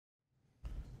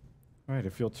All right,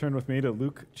 if you'll turn with me to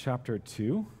Luke chapter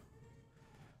 2.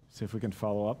 See if we can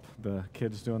follow up the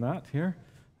kids doing that here.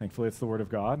 Thankfully, it's the Word of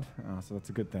God, so that's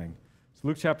a good thing. So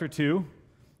Luke chapter 2,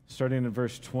 starting in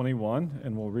verse 21,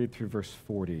 and we'll read through verse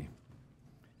 40.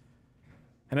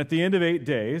 And at the end of 8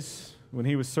 days, when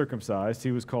he was circumcised,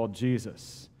 he was called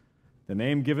Jesus, the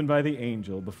name given by the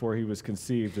angel before he was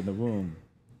conceived in the womb.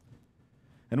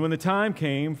 And when the time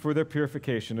came for their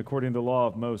purification according to the law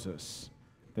of Moses,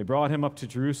 they brought him up to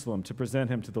Jerusalem to present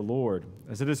him to the Lord,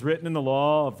 as it is written in the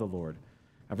law of the Lord.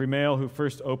 Every male who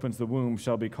first opens the womb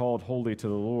shall be called holy to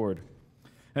the Lord.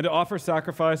 And to offer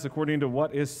sacrifice according to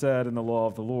what is said in the law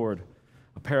of the Lord,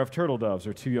 a pair of turtle doves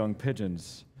or 2 young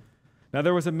pigeons. Now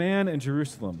there was a man in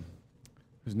Jerusalem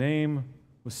whose name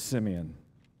was Simeon.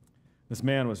 This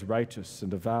man was righteous and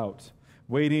devout,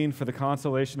 waiting for the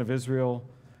consolation of Israel,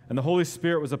 and the Holy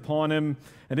Spirit was upon him,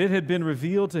 and it had been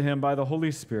revealed to him by the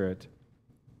Holy Spirit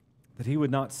that he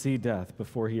would not see death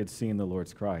before he had seen the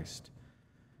Lord's Christ.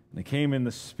 And he came in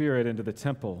the Spirit into the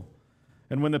temple.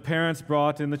 And when the parents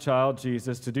brought in the child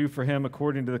Jesus to do for him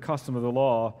according to the custom of the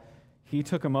law, he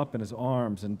took him up in his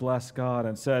arms and blessed God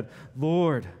and said,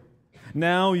 "Lord,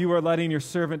 now you are letting your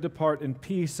servant depart in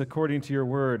peace according to your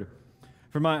word.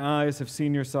 For my eyes have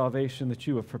seen your salvation that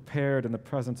you have prepared in the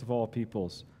presence of all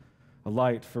peoples, a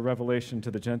light for revelation to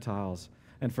the Gentiles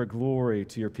and for glory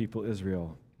to your people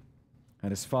Israel." And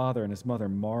his father and his mother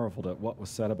marveled at what was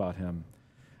said about him.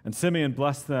 And Simeon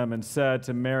blessed them and said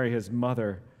to Mary his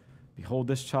mother, "Behold,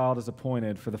 this child is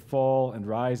appointed for the fall and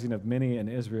rising of many in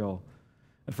Israel,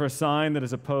 and for a sign that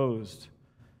is opposed.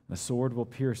 And a sword will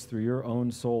pierce through your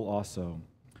own soul also,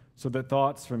 so that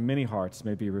thoughts from many hearts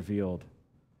may be revealed."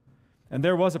 And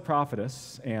there was a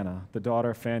prophetess, Anna, the daughter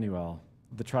of Phanuel,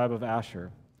 of the tribe of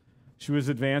Asher. She was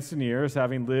advanced in years,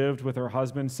 having lived with her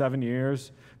husband 7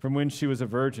 years from when she was a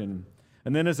virgin,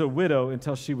 and then as a widow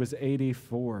until she was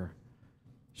 84.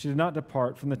 She did not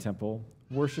depart from the temple,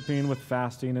 worshiping with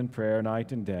fasting and prayer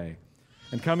night and day.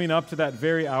 And coming up to that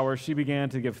very hour, she began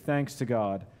to give thanks to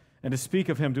God and to speak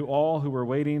of him to all who were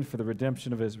waiting for the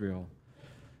redemption of Israel.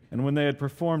 And when they had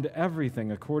performed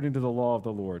everything according to the law of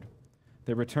the Lord,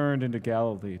 they returned into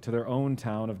Galilee to their own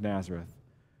town of Nazareth.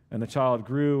 And the child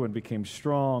grew and became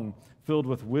strong, filled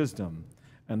with wisdom,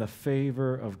 and the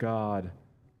favor of God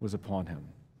was upon him.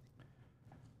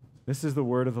 This is the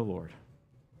word of the Lord.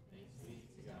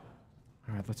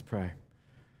 All right, let's pray.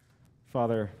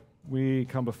 Father, we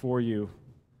come before you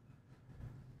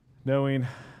knowing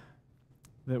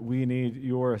that we need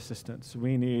your assistance.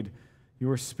 We need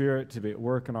your Spirit to be at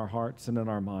work in our hearts and in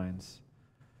our minds.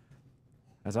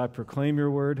 As I proclaim your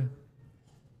word,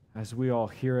 as we all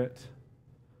hear it,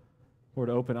 Lord,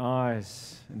 open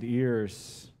eyes and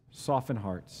ears, soften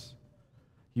hearts,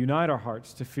 unite our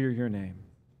hearts to fear your name.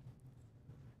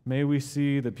 May we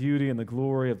see the beauty and the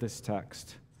glory of this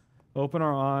text. Open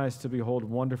our eyes to behold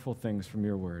wonderful things from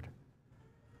your word.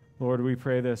 Lord, we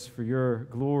pray this for your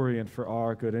glory and for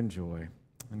our good and joy.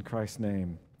 In Christ's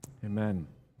name, amen.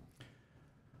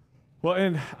 Well,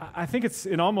 and I think it's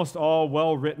in almost all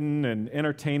well-written and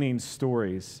entertaining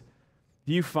stories,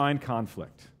 you find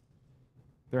conflict.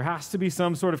 There has to be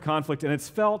some sort of conflict, and it's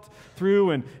felt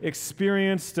through and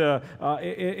experienced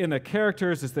in the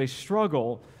characters as they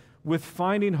struggle with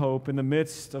finding hope in the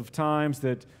midst of times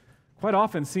that quite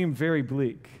often seem very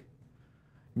bleak.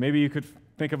 Maybe you could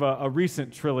think of a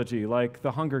recent trilogy like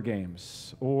The Hunger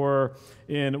Games, or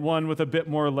in one with a bit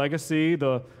more legacy,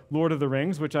 The Lord of the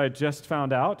Rings, which I just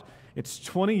found out. It's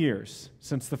 20 years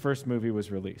since the first movie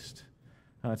was released.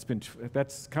 That's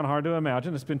kind of hard to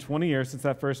imagine. It's been 20 years since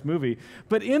that first movie.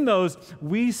 But in those,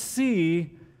 we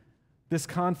see this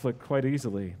conflict quite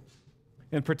easily.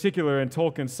 In particular, in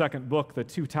Tolkien's second book, The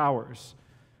Two Towers,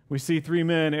 we see 3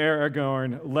 men,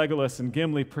 Aragorn, Legolas, and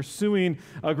Gimli, pursuing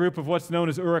a group of what's known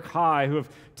as Uruk-hai, who have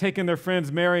taken their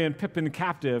friends Merry and Pippin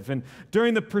captive. And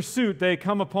during the pursuit, they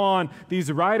come upon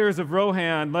these riders of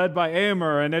Rohan, led by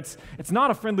Éomer, and it's not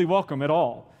a friendly welcome at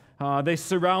all. They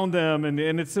surround them, and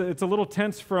it's a little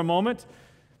tense for a moment,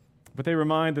 but they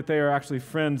remind that they are actually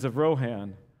friends of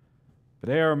Rohan. But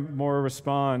Éomer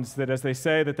responds that as they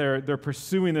say that they're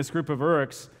pursuing this group of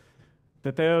Uruks,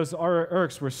 that those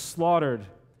Uruks were slaughtered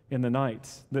in the night,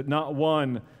 that not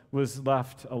one was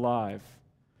left alive.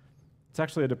 It's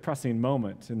actually a depressing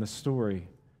moment in the story.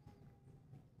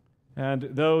 And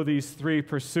though these 3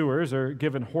 pursuers are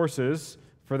given horses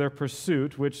for their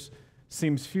pursuit, which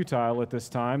seems futile at this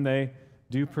time, they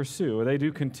do pursue, they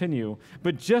do continue.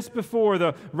 But just before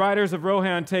the riders of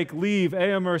Rohan take leave,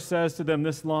 Éomer says to them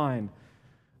this line,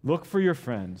 "Look for your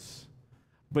friends,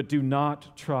 but do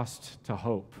not trust to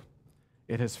hope.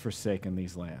 It has forsaken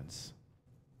these lands."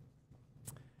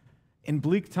 in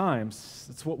bleak times,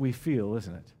 that's what we feel,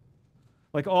 isn't it?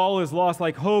 Like all is lost,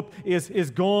 like hope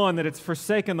is gone, that it's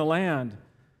forsaken the land.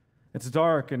 It's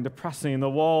dark and depressing. The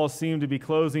walls seem to be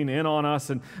closing in on us,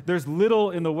 and there's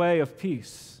little in the way of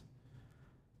peace.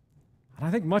 And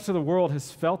I think much of the world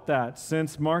has felt that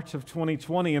since March of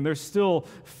 2020, and there's still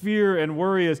fear and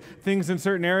worry as things in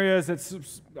certain areas,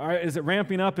 is it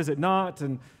ramping up, is it not?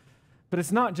 But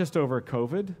it's not just over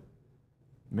COVID.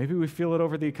 Maybe we feel it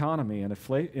over the economy and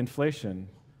inflation,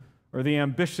 or the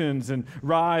ambitions and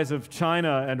rise of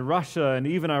China and Russia and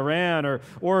even Iran,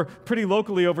 or pretty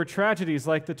locally over tragedies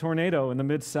like the tornado in the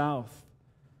Mid-South.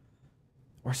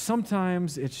 Or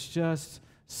sometimes it's just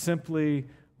simply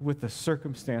with the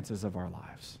circumstances of our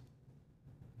lives.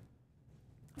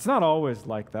 It's not always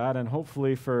like that, and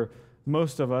hopefully for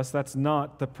most of us, that's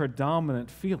not the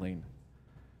predominant feeling.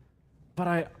 But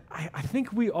I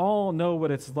think we all know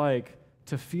what it's like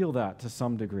to feel that to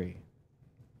some degree.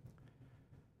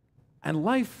 And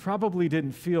life probably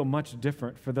didn't feel much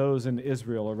different for those in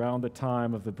Israel around the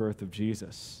time of the birth of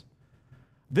Jesus.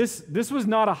 This was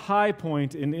not a high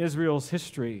point in Israel's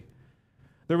history.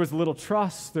 There was little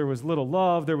trust, there was little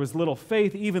love, there was little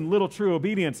faith, even little true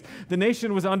obedience. The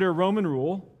nation was under Roman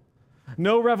rule.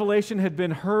 No revelation had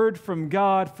been heard from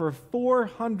God for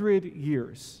 400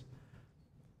 years.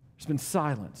 There's been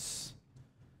silence.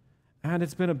 And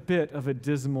it's been a bit of a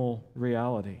dismal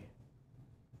reality.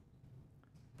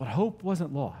 But hope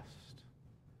wasn't lost.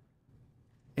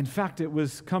 In fact, it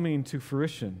was coming to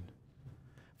fruition.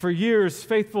 For years,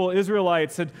 faithful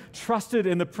Israelites had trusted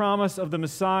in the promise of the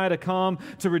Messiah to come,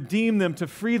 to redeem them, to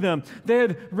free them. They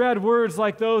had read words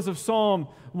like those of Psalm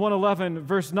 111,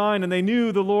 verse 9, and they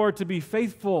knew the Lord to be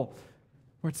faithful,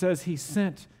 where it says he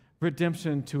sent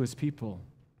redemption to his people.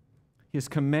 He has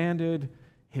commanded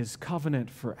his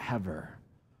covenant forever.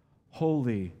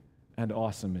 Holy and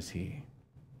awesome is he.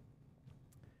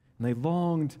 And they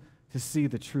longed to see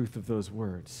the truth of those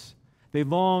words. They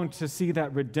longed to see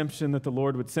that redemption that the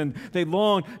Lord would send. They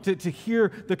longed to hear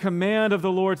the command of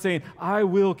the Lord saying, I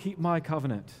will keep my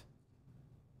covenant.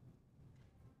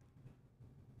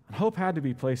 And hope had to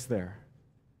be placed there.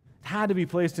 It had to be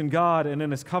placed in God and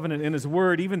in his covenant, in his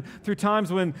word, even through times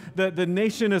when the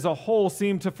nation as a whole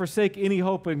seemed to forsake any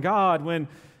hope in God, when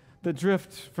the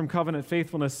drift from covenant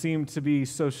faithfulness seemed to be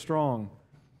so strong,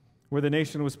 where the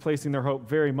nation was placing their hope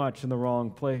very much in the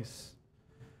wrong place.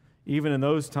 Even in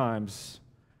those times,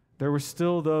 there were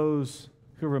still those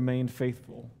who remained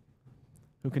faithful,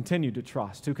 who continued to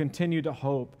trust, who continued to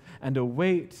hope, and to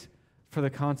wait for the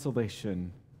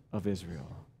consolation of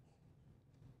Israel.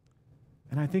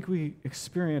 And I think we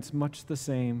experience much the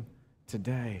same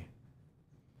today.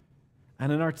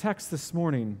 And in our text this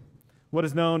morning, what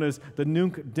is known as the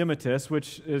Nunc Dimittis,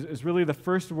 which is really the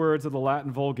first words of the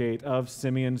Latin Vulgate of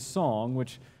Simeon's song,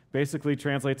 which basically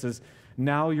translates as,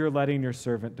 now you're letting your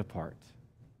servant depart.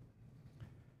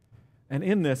 And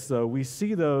in this, though, we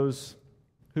see those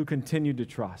who continued to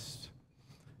trust,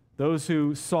 those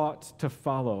who sought to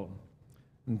follow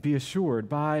and be assured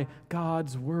by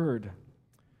God's word.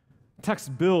 The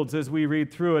text builds as we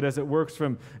read through it, as it works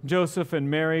from Joseph and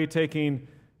Mary taking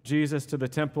Jesus to the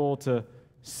temple to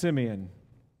Simeon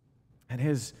and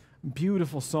his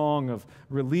beautiful song of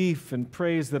relief and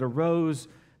praise that arose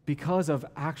because of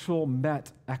actual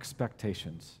met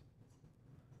expectations.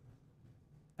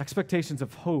 Expectations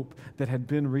of hope that had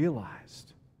been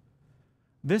realized.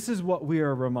 This is what we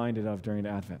are reminded of during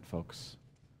Advent, folks.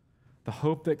 The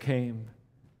hope that came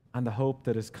and the hope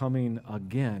that is coming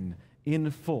again in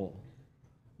full,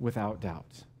 without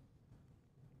doubt.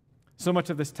 So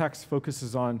much of this text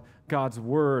focuses on God's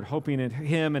word, hoping in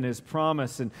him and his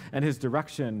promise and his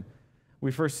direction.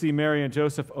 We first see Mary and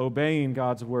Joseph obeying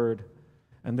God's word,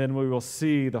 and then we will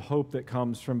see the hope that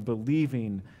comes from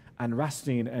believing and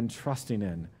resting and trusting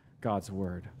in God's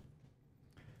word.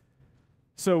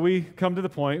 So we come to the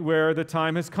point where the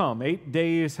time has come. 8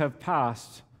 days have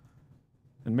passed,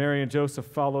 and Mary and Joseph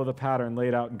follow the pattern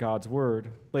laid out in God's word,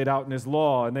 laid out in his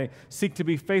law, and they seek to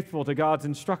be faithful to God's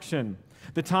instruction.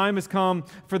 The time has come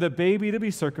for the baby to be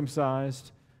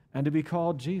circumcised and to be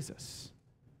called Jesus.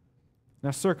 Now,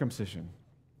 circumcision.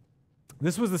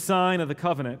 This was the sign of the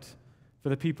covenant for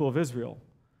the people of Israel.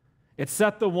 It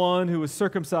set the one who was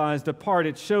circumcised apart.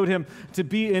 It showed him to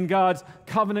be in God's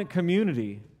covenant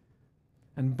community.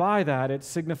 And by that, it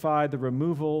signified the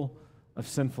removal of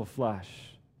sinful flesh.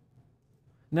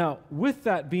 Now, with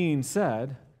that being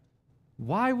said,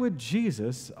 why would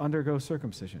Jesus undergo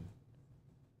circumcision?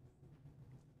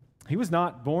 He was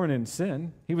not born in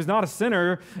sin. He was not a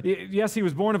sinner. Yes, he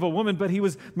was born of a woman, but he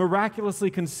was miraculously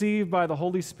conceived by the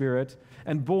Holy Spirit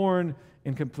and born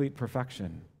in complete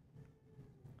perfection.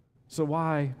 So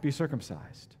why be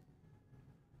circumcised?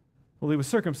 Well, he was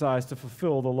circumcised to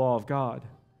fulfill the law of God.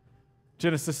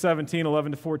 Genesis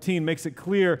 17:11-14 makes it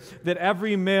clear that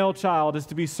every male child is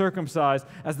to be circumcised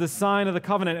as the sign of the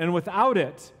covenant, and without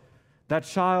it, that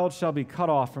child shall be cut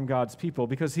off from God's people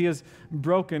because he has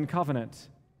broken covenant.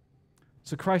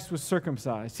 So Christ was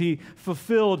circumcised. He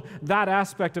fulfilled that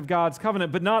aspect of God's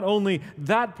covenant, but not only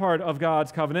that part of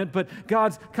God's covenant, but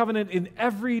God's covenant in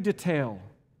every detail.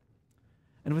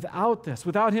 And without this,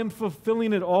 without him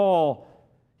fulfilling it all,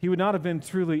 he would not have been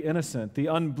truly innocent, the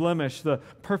unblemished, the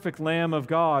perfect Lamb of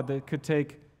God that could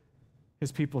take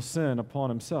his people's sin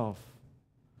upon himself.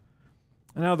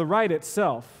 And now the rite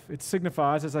itself, it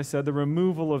signifies, as I said, the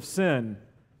removal of sin.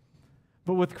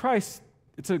 But with Christ,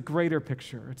 it's a greater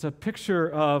picture. It's a picture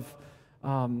of,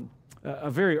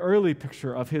 a very early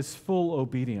picture of his full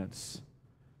obedience.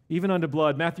 Even unto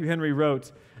blood, Matthew Henry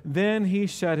wrote, "Then he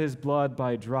shed his blood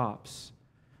by drops,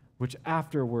 which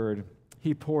afterward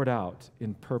he poured out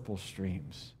in purple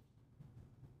streams."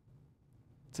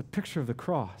 It's a picture of the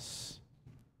cross.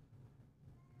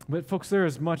 But folks, there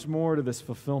is much more to this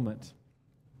fulfillment.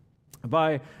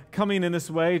 By coming in this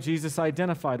way, Jesus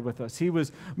identified with us. He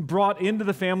was brought into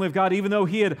the family of God, even though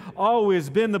he had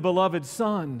always been the beloved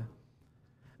Son.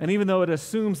 And even though it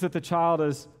assumes that the child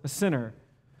is a sinner,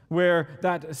 where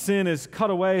that sin is cut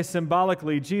away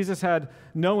symbolically, Jesus had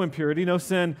no impurity, no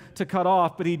sin to cut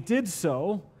off, but he did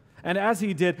so. And as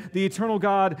he did, as the eternal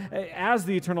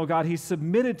God, he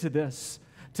submitted to this,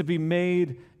 to be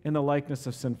made in the likeness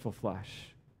of sinful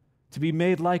flesh, to be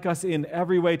made like us in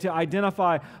every way, to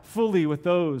identify fully with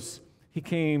those he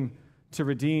came to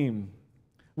redeem.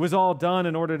 It was all done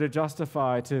in order to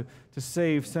justify, to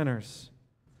save sinners.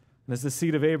 And as the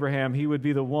seed of Abraham, he would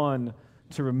be the one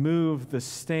to remove the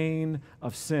stain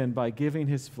of sin by giving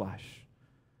his flesh,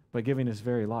 by giving his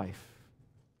very life.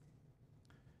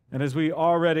 And as we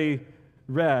already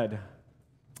read,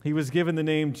 he was given the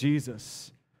name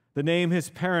Jesus, the name his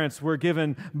parents were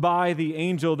given by the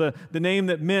angel, the name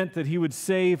that meant that he would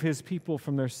save his people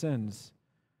from their sins.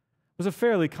 It was a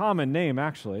fairly common name,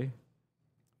 actually,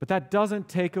 but that doesn't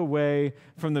take away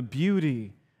from the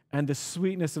beauty and the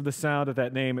sweetness of the sound of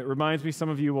that name. It reminds me, some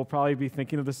of you will probably be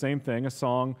thinking of the same thing, a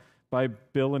song by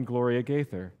Bill and Gloria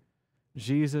Gaither.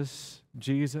 Jesus,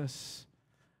 Jesus.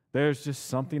 There's just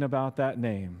something about that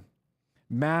name.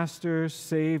 Master,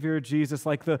 Savior, Jesus,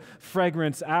 like the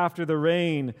fragrance after the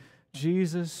rain.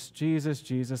 Jesus, Jesus,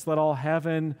 Jesus. Let all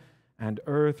heaven and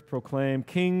earth proclaim.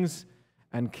 Kings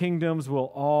and kingdoms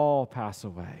will all pass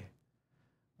away.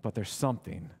 But there's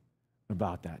something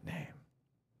about that name.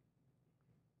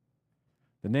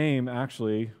 The name,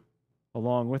 actually,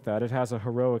 along with that, it has a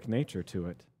heroic nature to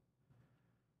it.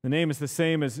 The name is the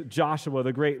same as Joshua,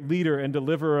 the great leader and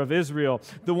deliverer of Israel,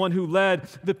 the one who led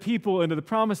the people into the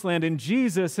promised land, and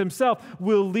Jesus himself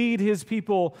will lead his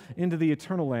people into the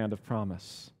eternal land of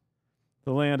promise,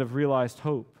 the land of realized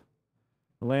hope,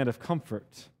 the land of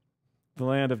comfort, the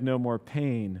land of no more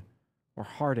pain or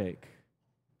heartache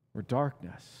or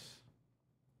darkness.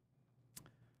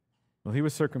 Well, he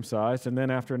was circumcised, and then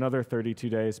after another 32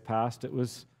 days passed, it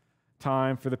was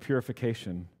time for the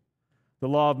purification. The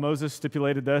law of Moses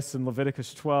stipulated this in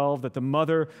Leviticus 12, that the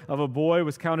mother of a boy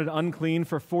was counted unclean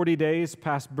for 40 days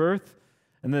past birth,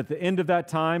 and that at the end of that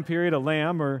time period, a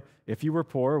lamb, or if you were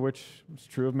poor, which was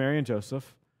true of Mary and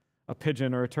Joseph, a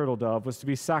pigeon or a turtle dove was to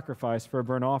be sacrificed for a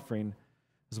burnt offering,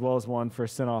 as well as one for a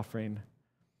sin offering.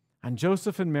 And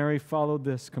Joseph and Mary followed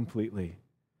this completely.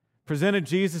 Presented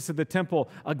Jesus at the temple.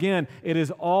 Again, it is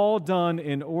all done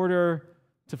in order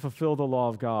to fulfill the law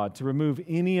of God, to remove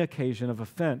any occasion of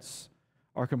offense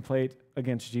or complaint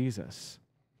against Jesus.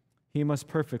 He must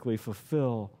perfectly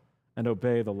fulfill and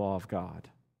obey the law of God.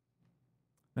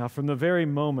 Now, from the very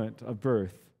moment of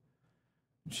birth,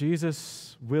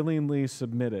 Jesus willingly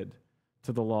submitted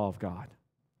to the law of God.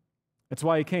 That's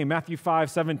why he came. Matthew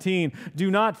 5:17, "Do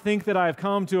not think that I have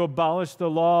come to abolish the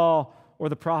law or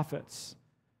the prophets.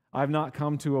 I have not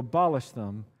come to abolish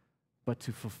them, but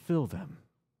to fulfill them."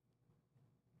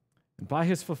 And by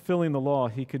his fulfilling the law,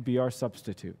 he could be our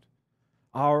substitute,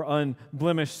 our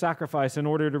unblemished sacrifice in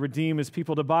order to redeem his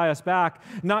people, to buy us back.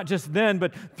 Not just then,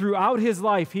 but throughout his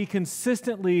life, he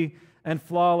consistently and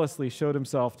flawlessly showed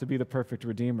himself to be the perfect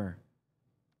Redeemer.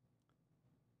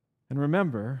 And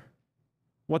remember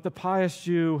what the pious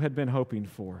Jew had been hoping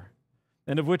for,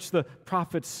 and of which the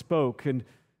prophets spoke. And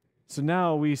so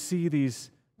now we see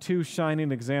these two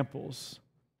shining examples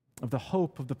of the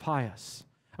hope of the pious,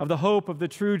 of the hope of the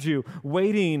true Jew,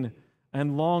 waiting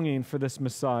and longing for this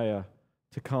Messiah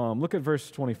to come. Look at verse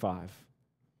 25.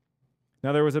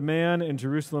 "Now there was a man in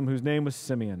Jerusalem whose name was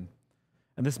Simeon,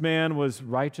 And this man was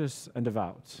righteous and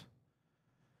devout.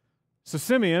 So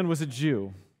Simeon was a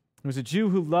Jew. He was a Jew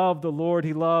who loved the Lord.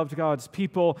 He loved God's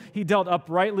people. He dealt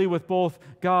uprightly with both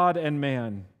God and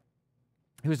man.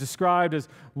 He was described as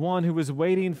one who was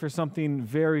waiting for something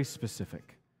very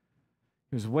specific.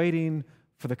 He was waiting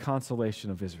for the consolation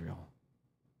of Israel.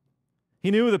 He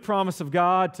knew the promise of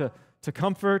God to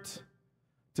comfort,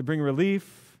 to bring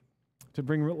relief, to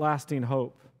bring lasting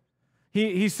hope.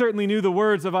 He certainly knew the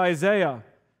words of Isaiah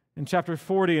in chapter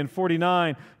 40 and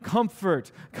 49.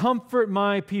 Comfort, comfort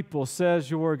my people, says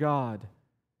your God.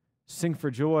 Sing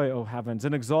for joy, O heavens,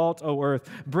 and exalt, O earth.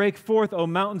 Break forth, O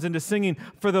mountains, into singing,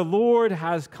 for the Lord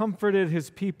has comforted his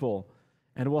people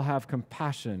and will have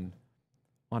compassion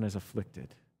on his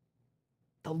afflicted.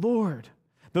 The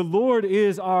Lord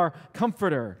is our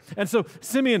comforter. And so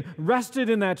Simeon rested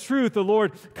in that truth. The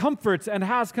Lord comforts and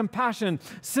has compassion.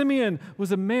 Simeon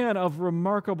was a man of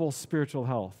remarkable spiritual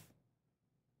health.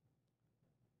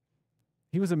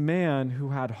 He was a man who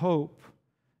had hope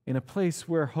in a place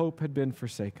where hope had been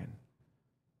forsaken,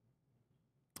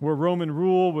 where Roman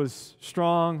rule was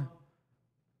strong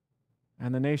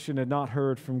and the nation had not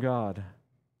heard from God.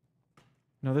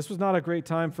 No, this was not a great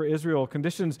time for Israel.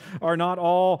 Conditions are not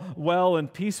all well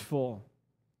and peaceful.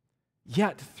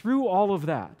 Yet, through all of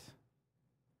that,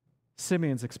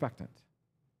 Simeon's expectant.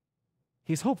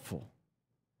 He's hopeful.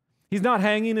 He's not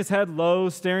hanging his head low,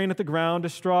 staring at the ground,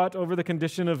 distraught over the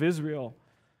condition of Israel.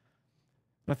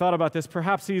 I thought about this.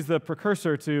 Perhaps he's the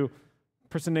precursor to a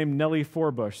person named Nellie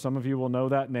Forbush. Some of you will know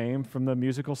that name from the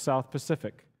musical South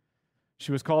Pacific.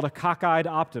 She was called a cockeyed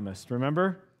optimist,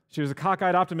 remember? She was a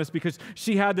cockeyed optimist because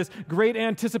she had this great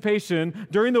anticipation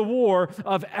during the war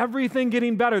of everything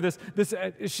getting better.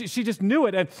 She just knew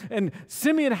it. And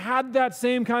Simeon had that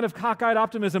same kind of cockeyed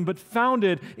optimism, but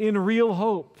founded in real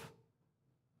hope.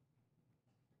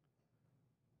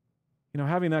 You know,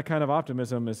 having that kind of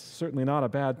optimism is certainly not a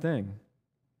bad thing.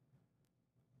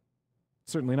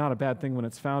 Certainly not a bad thing when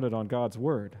it's founded on God's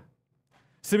word.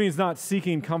 Simeon's not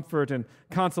seeking comfort and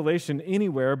consolation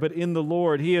anywhere but in the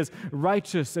Lord. He is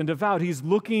righteous and devout. He's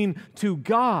looking to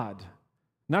God,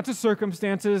 not to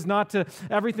circumstances, not to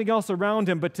everything else around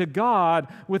him, but to God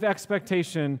with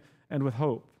expectation and with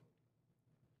hope.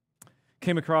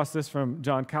 Came across this from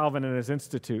John Calvin in his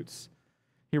Institutes.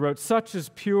 He wrote, "Such is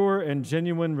pure and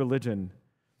genuine religion,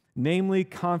 namely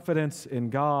confidence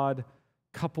in God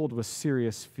coupled with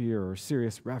serious fear or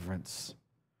serious reverence."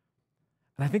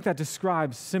 And I think that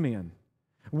describes Simeon.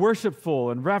 Worshipful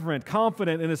and reverent,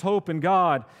 confident in his hope in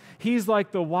God. He's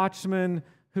like the watchman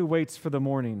who waits for the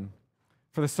morning,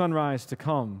 for the sunrise to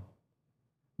come,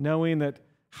 knowing that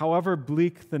however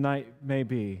bleak the night may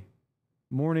be,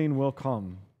 morning will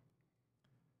come.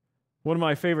 One of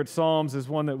my favorite Psalms is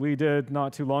one that we did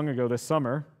not too long ago this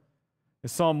summer.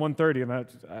 It's Psalm 130,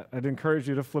 and I'd encourage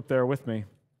you to flip there with me.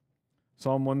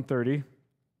 Psalm 130.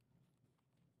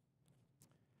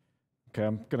 Okay,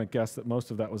 I'm going to guess that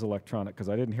most of that was electronic because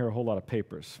I didn't hear a whole lot of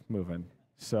papers moving.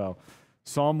 So,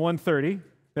 Psalm 130,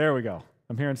 there we go.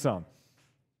 I'm hearing some.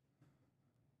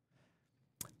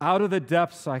 Out of the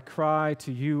depths I cry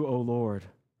to you, O Lord.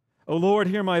 O Lord,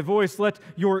 hear my voice. Let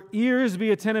your ears be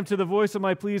attentive to the voice of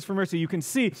my pleas for mercy. You can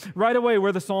see right away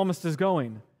where the psalmist is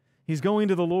going. He's going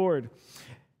to the Lord.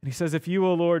 And he says, if you,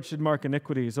 O Lord, should mark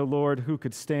iniquities, O Lord, who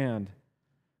could stand?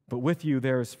 But with you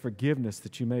there is forgiveness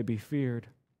that you may be feared.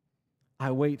 I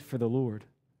wait for the Lord.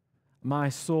 My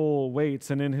soul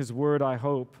waits, and in his word I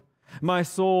hope. My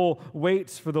soul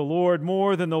waits for the Lord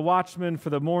more than the watchman for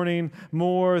the morning,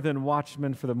 more than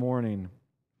watchmen for the morning.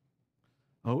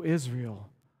 O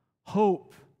Israel,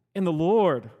 hope in the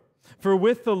Lord. For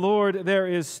with the Lord there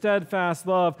is steadfast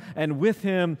love, and with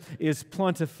him is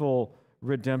plentiful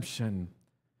redemption.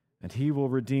 And he will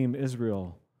redeem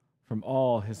Israel from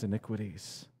all his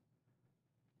iniquities.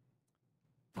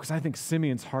 Because I think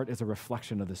Simeon's heart is a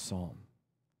reflection of this psalm.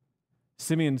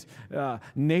 Simeon's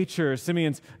nature,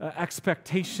 Simeon's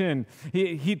expectation.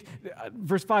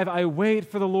 Verse 5, I wait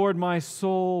for the Lord, my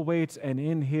soul waits, and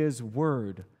in his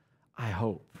word I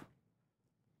hope.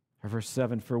 Or verse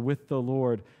 7, for with the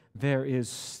Lord there is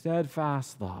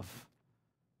steadfast love,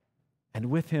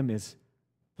 and with him is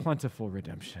plentiful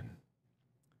redemption.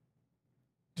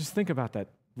 Just think about that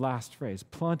last phrase,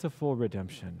 plentiful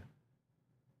redemption.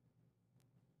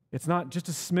 It's not just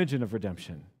a smidgen of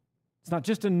redemption. It's not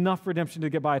just enough redemption to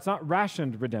get by. It's not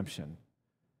rationed redemption.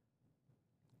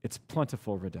 It's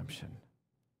plentiful redemption.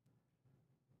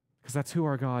 Because that's who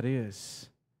our God is.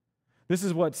 This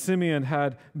is what Simeon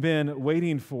had been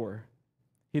waiting for.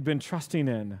 He'd been trusting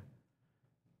in.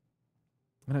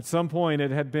 And at some point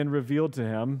it had been revealed to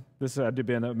him, this had to have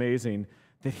been amazing,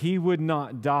 that he would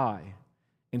not die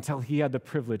until he had the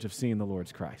privilege of seeing the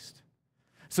Lord's Christ.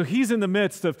 So he's in the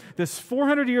midst of this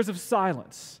 400 years of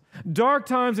silence, dark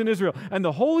times in Israel, and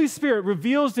the Holy Spirit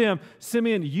reveals to him,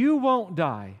 Simeon, you won't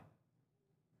die.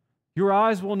 Your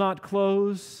eyes will not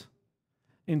close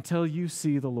until you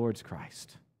see the Lord's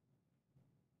Christ.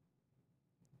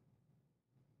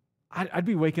 I'd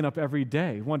be waking up every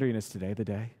day wondering, is today the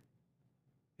day?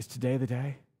 Is today the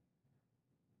day?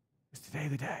 Is today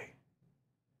the day?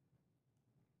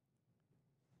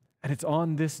 And it's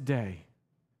on this day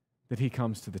that he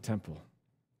comes to the temple.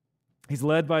 He's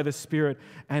led by the Spirit,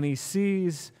 and he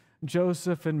sees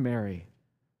Joseph and Mary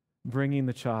bringing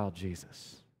the child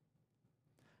Jesus.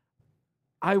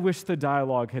 I wish the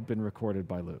dialogue had been recorded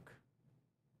by Luke.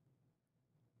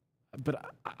 But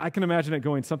I can imagine it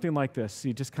going something like this.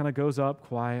 He just kind of goes up,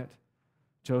 quiet.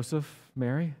 Joseph,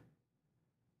 Mary,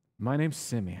 my name's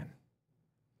Simeon.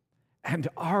 And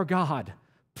our God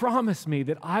promised me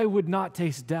that I would not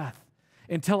taste death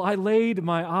until I laid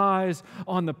my eyes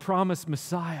on the promised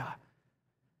Messiah.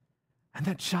 And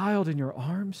that child in your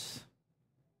arms,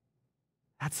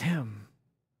 that's him.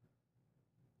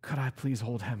 Could I please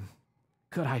hold him?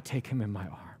 Could I take him in my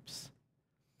arms?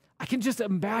 I can just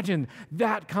imagine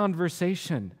that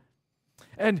conversation.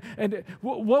 And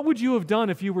what would you have done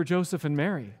if you were Joseph and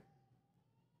Mary?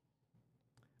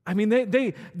 I mean,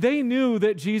 they knew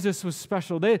that Jesus was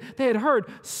special. They had heard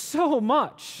so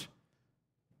much.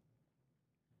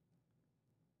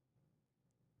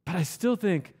 But I still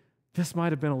think this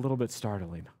might have been a little bit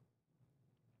startling.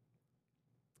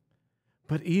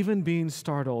 But even being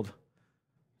startled,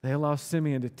 they allow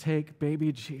Simeon to take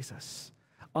baby Jesus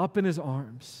up in his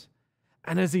arms.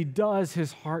 And as he does,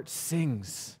 his heart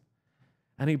sings.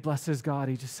 And he blesses God.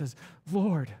 He just says,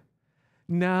 Lord,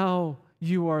 now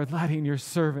you are letting your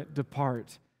servant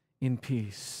depart in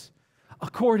peace,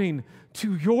 according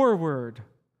to your word.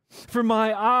 For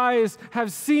my eyes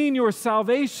have seen your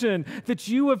salvation that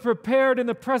you have prepared in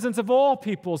the presence of all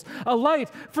peoples, a light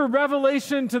for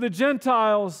revelation to the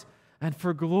Gentiles and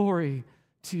for glory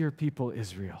to your people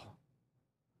Israel.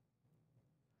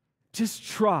 Just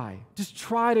try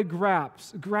to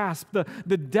grasp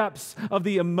the depths of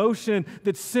the emotion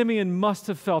that Simeon must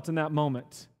have felt in that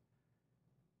moment.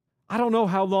 I don't know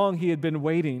how long he had been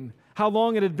waiting, how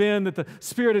long it had been that the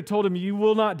Spirit had told him, you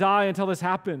will not die until this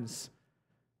happens.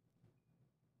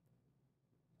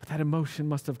 But that emotion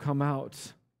must have come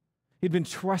out. He'd been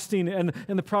trusting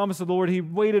in the promise of the Lord. He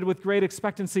waited with great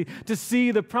expectancy to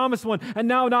see the promised one. And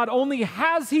now not only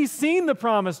has he seen the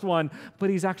promised one,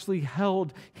 but he's actually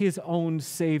held his own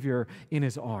Savior in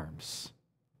his arms.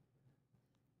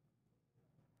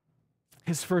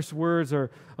 His first words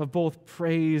are of both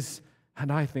praise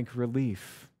and, I think,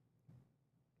 relief.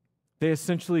 They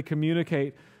essentially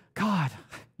communicate, God,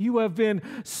 you have been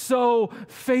so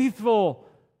faithful.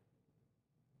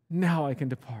 Now I can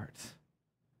depart.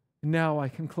 Now I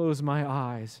can close my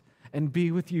eyes and be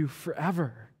with you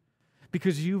forever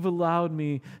because you've allowed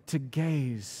me to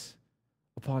gaze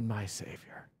upon my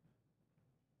Savior.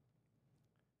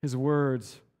 His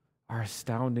words are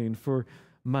astounding. For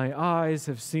my eyes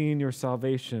have seen your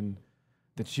salvation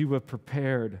that you have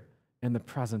prepared in the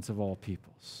presence of all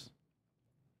peoples.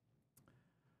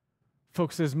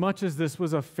 Folks, as much as this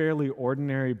was a fairly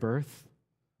ordinary birth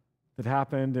that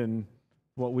happened in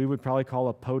what we would probably call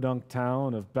a podunk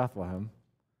town of Bethlehem,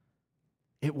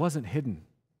 it wasn't hidden.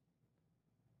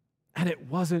 And it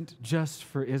wasn't just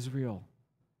for Israel.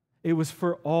 It was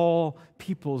for all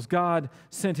peoples. God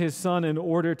sent his Son in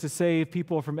order to save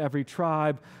people from every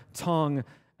tribe, tongue,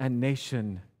 and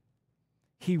nation.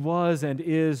 He was and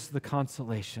is the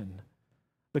consolation,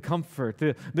 the comfort,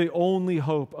 the only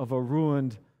hope of a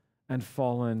ruined and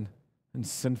fallen and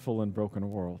sinful and broken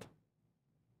world.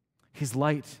 He's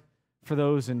light for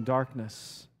those in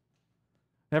darkness.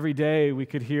 Every day we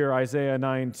could hear Isaiah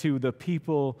 9:2, the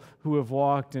people who have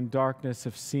walked in darkness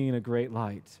have seen a great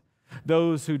light.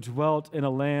 Those who dwelt in a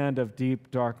land of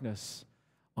deep darkness,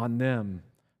 on them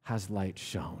has light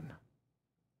shone.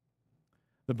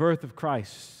 The birth of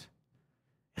Christ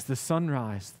is the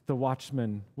sunrise that the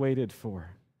watchman waited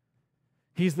for.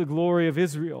 He's the glory of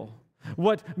Israel.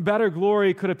 What better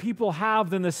glory could a people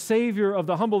have than the Savior of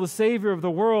the humble, the Savior of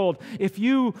the world? If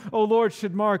you, O Lord,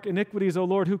 should mark iniquities, O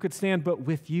Lord, who could stand? But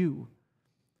with you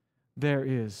there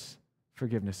is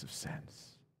forgiveness of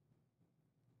sins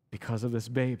because of this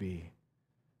baby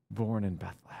born in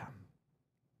Bethlehem.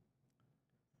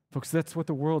 Folks, that's what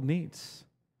the world needs.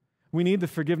 We need the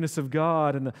forgiveness of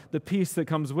God and the peace that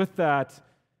comes with that.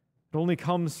 It only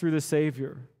comes through the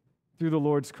Savior, through the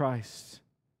Lord's Christ.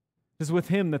 It is with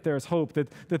him that there is hope, that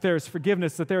there is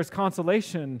forgiveness, that there is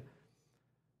consolation.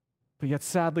 But yet,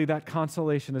 sadly, that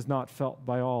consolation is not felt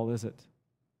by all, is it?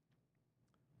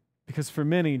 Because for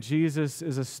many, Jesus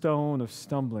is a stone of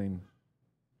stumbling,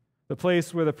 the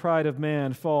place where the pride of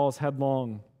man falls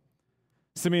headlong.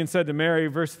 Simeon said to Mary,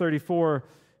 verse 34,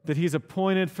 that he's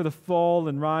appointed for the fall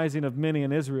and rising of many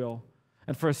in Israel,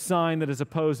 and for a sign that is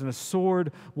opposed, and a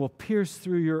sword will pierce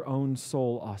through your own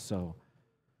soul also,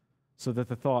 so that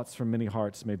the thoughts from many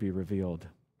hearts may be revealed.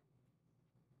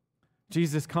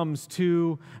 Jesus comes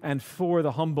to and for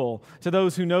the humble, to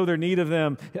those who know their need of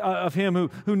Him,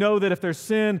 who know that if their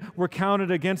sin were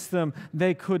counted against them,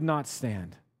 they could not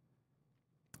stand.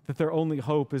 That their only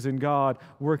hope is in God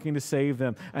working to save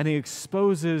them, and He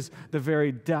exposes the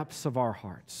very depths of our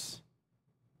hearts.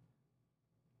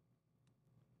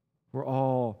 We're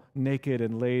all naked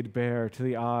and laid bare to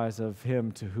the eyes of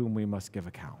Him to whom we must give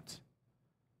account.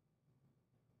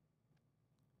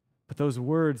 But those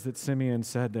words that Simeon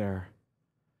said there,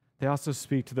 they also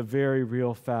speak to the very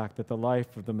real fact that the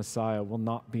life of the Messiah will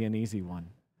not be an easy one.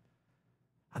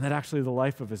 And that actually the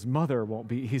life of His mother won't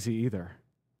be easy either.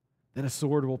 That a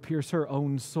sword will pierce her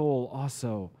own soul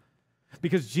also.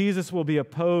 Because Jesus will be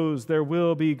opposed, there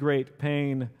will be great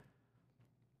pain.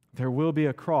 There will be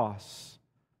a cross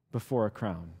before a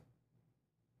crown.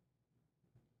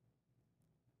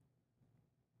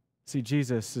 See,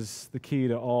 Jesus is the key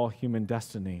to all human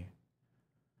destiny.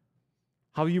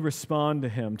 How you respond to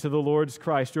Him, to the Lord's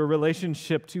Christ, your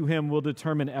relationship to Him will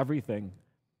determine everything.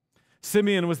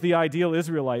 Simeon was the ideal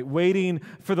Israelite, waiting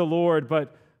for the Lord,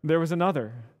 but there was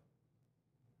another.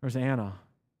 There's Anna,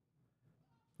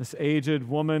 this aged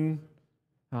woman.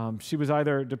 She was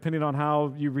either, depending on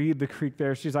how you read the Greek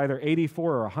there, she's either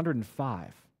 84 or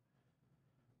 105.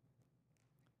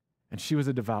 And she was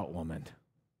a devout woman.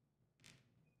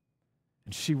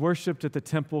 And she worshiped at the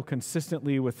temple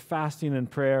consistently with fasting and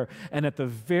prayer. And at the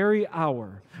very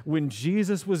hour when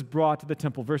Jesus was brought to the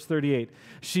temple, verse 38,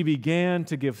 she began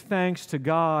to give thanks to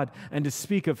God and to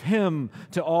speak of Him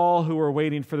to all who were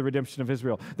waiting for the redemption of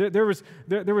Israel. There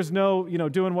was no,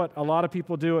 doing what a lot of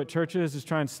people do at churches, is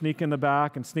try and sneak in the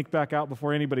back and sneak back out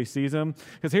before anybody sees them.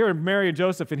 Because here are Mary and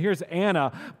Joseph, and here's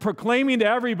Anna proclaiming to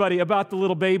everybody about the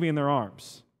little baby in their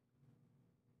arms.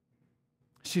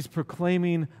 She's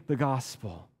proclaiming the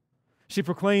gospel. She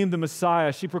proclaimed the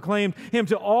Messiah. She proclaimed Him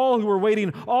to all who were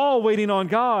waiting, all waiting on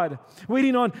God,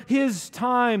 waiting on His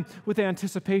time with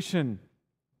anticipation.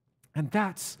 And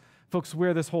that's, folks,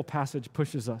 where this whole passage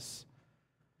pushes us,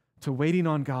 to waiting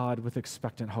on God with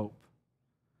expectant hope,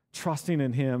 trusting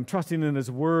in Him, trusting in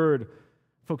His Word.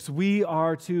 Folks, we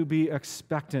are to be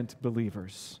expectant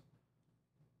believers.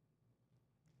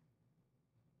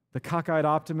 The cockeyed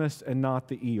optimist and not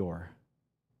the Eeyore.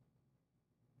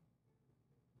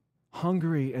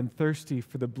 Hungry and thirsty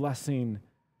for the blessing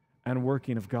and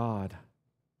working of God.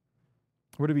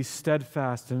 We're to be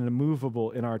steadfast and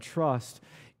immovable in our trust,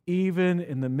 even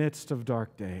in the midst of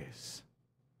dark days.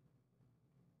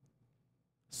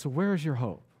 So where is your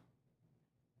hope?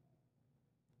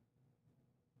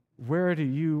 Where do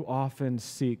you often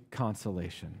seek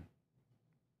consolation?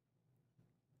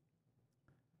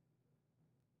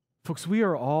 Folks, we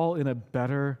are all in a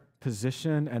better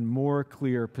position and more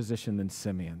clear position than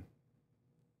Simeon.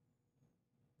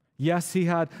 Yes, he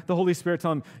had the Holy Spirit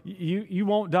tell him, you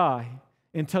won't die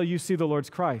until you see the Lord's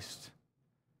Christ.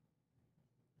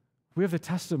 We have the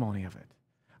testimony of it.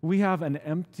 We have an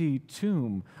empty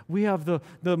tomb. We have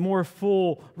the more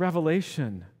full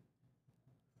revelation.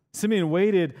 Simeon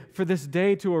waited for this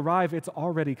day to arrive. It's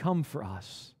already come for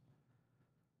us.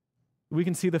 We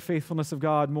can see the faithfulness of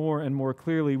God more and more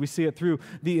clearly. We see it through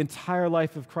the entire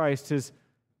life of Christ, His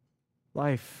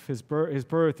life, His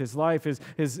birth, His life, His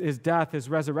death, His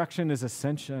resurrection, His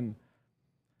ascension.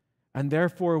 And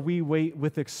therefore, we wait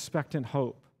with expectant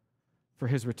hope for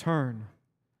His return,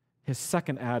 His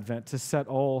second advent, to set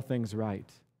all things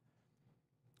right.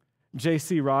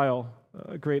 J.C. Ryle,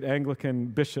 a great Anglican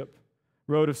bishop,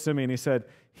 wrote of Simeon, he said,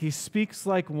 "He speaks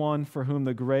like one for whom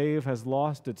the grave has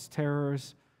lost its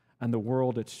terrors and the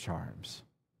world its charms."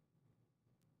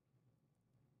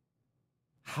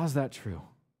 How's that true?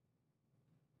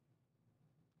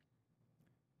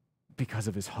 Because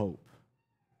of his hope.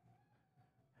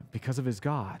 Because of his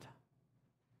God.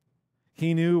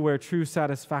 He knew where true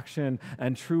satisfaction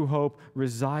and true hope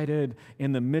resided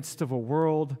in the midst of a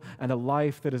world and a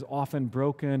life that is often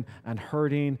broken and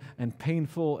hurting and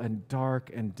painful and dark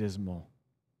and dismal.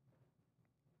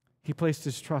 He placed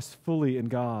his trust fully in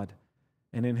God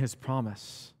and in His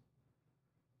promise.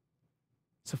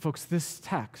 So, folks, this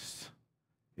text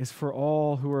is for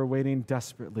all who are waiting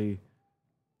desperately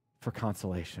for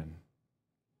consolation.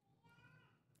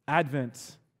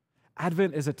 Advent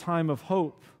is a time of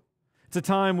hope. It's a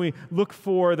time we look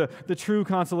for the true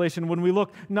consolation when we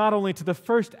look not only to the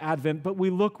first advent, but we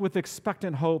look with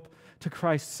expectant hope to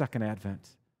Christ's second advent.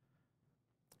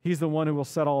 He's the one who will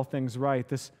set all things right,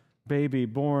 this baby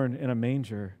born in a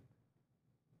manger,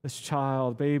 this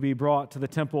child, baby brought to the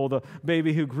temple, the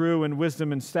baby who grew in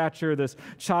wisdom and stature, this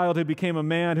child who became a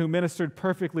man who ministered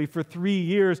perfectly for 3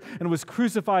 years and was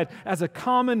crucified as a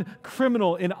common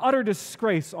criminal in utter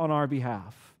disgrace on our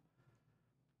behalf,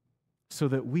 so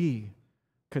that we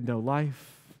could know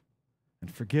life and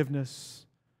forgiveness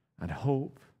and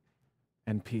hope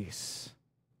and peace.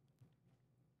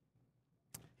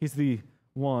 He's the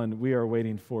one we are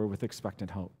waiting for with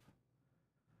expectant hope,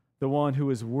 the one who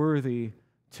is worthy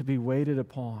to be waited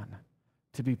upon,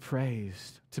 to be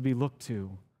praised, to be looked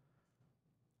to.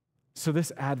 So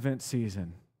this Advent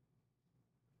season,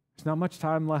 there's not much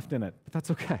time left in it, but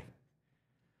that's okay.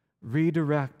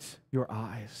 Redirect your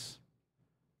eyes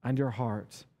and your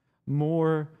heart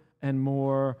more and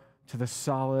more to the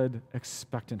solid,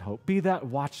 expectant hope. Be that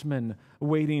watchman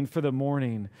waiting for the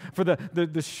morning, for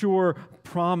the sure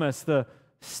promise, the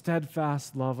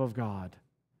steadfast love of God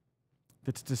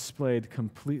that's displayed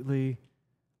completely,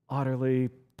 utterly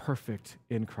perfect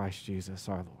in Christ Jesus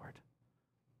our Lord.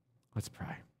 Let's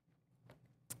pray.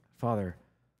 Father,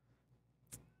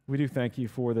 we do thank you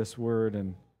for this word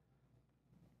and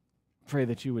pray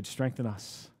that you would strengthen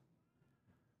us,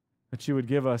 that you would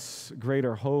give us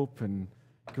greater hope and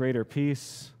greater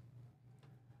peace,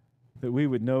 that we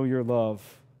would know your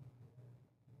love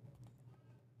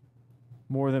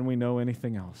more than we know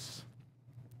anything else,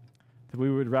 that we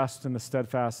would rest in the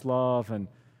steadfast love and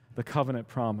the covenant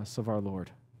promise of our Lord.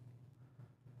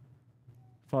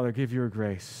 Father, give your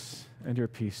grace and your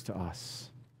peace to us,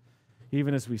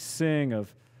 even as we sing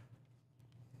of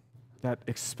that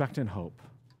expectant hope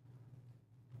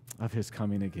of his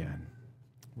coming again.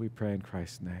 We pray in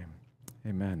Christ's name.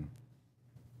 Amen.